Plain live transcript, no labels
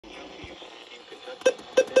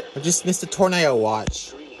I just missed a tornado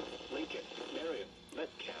watch.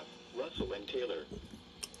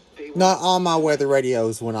 Not all my weather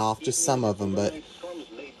radios went off, just some of them, but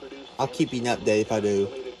I'll keep you an update if I do.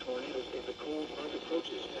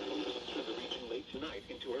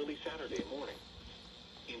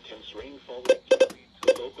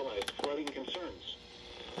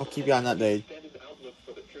 I'll keep you on update.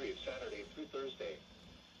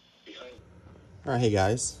 Alright, hey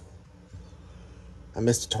guys. I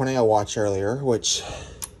missed a tornado watch earlier, which...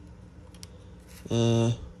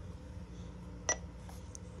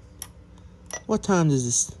 what time does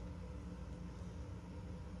this...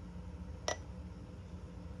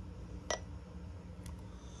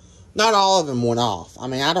 Not all of them went off. I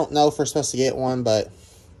mean, I don't know if we're supposed to get one, but...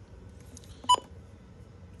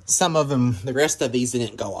 Some of them, the rest of these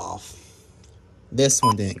didn't go off. This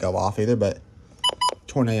one didn't go off either, but...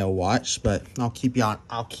 Tornado watch, but I'll keep you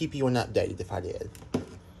updated if I did.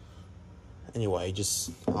 Anyway,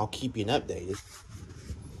 I'll keep you updated.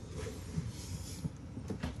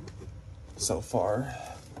 So far,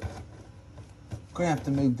 I'm gonna have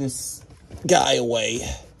to move this guy away,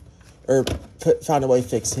 or find a way to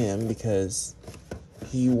fix him because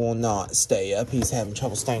he will not stay up. He's having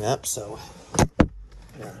trouble staying up. So,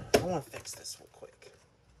 yeah, I want to fix this real quick.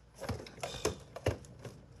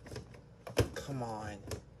 Come on.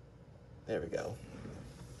 There we go.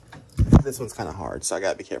 This one's kind of hard, so I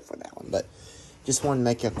gotta be careful with that one. But just wanted to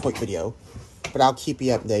make a quick video. But I'll keep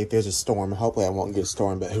you updated if there's a storm. Hopefully I won't get a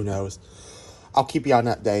storm, but who knows. I'll keep you on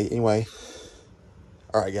an update. Anyway.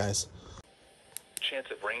 Alright, guys. Chance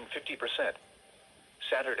of rain 50%.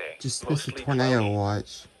 Saturday. Just missed a tornado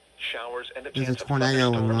watch. Showers and a There's chance a tornado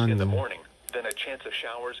of thunderstorms in in the London. morning. Then a chance of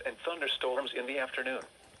showers and thunderstorms in the afternoon.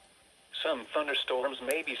 Some thunderstorms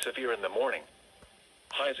may be severe in the morning.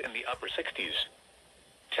 Highs in the upper 60s.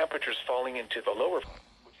 Temperatures falling into the lower...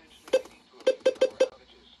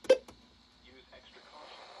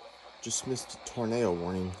 Just missed a tornado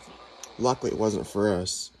warning. Luckily, it wasn't for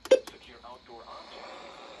us. Secure outdoor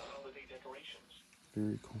holiday decorations.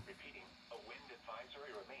 Very cool. Repeating, a wind advisory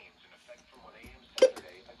remains in effect from 1 a.m.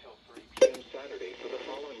 Saturday until 3 p.m. Saturday for the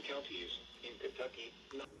following counties in Kentucky.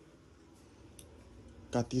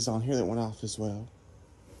 Got these on here that went off as well.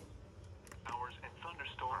 Showers and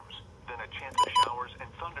thunderstorms. Then a chance of showers and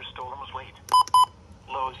thunderstorms late.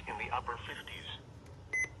 Lows in the upper 50s.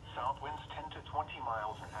 South winds 10 to 20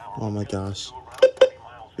 miles an hour. Oh my gosh. To around 30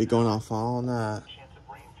 miles Be going off all night. Chance of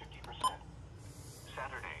rain 50%.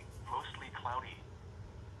 Saturday, mostly cloudy.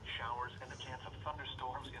 Showers and a chance of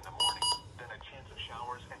thunderstorms in the morning. Then a chance of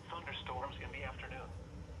showers and thunderstorms in the afternoon.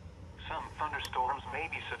 Some thunderstorms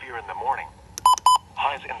may be severe in the morning.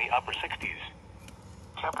 Highs in the upper 60s.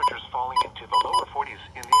 Temperatures falling into the lower 40s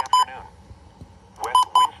in the afternoon. West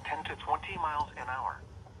winds 10 to 20 miles an hour.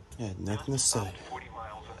 I had nothing to say. 40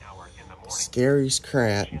 miles an hour in the morning. Scary as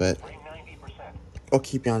crap, but Chance of rain 90%. I'll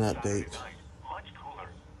keep you on update. Saturday night.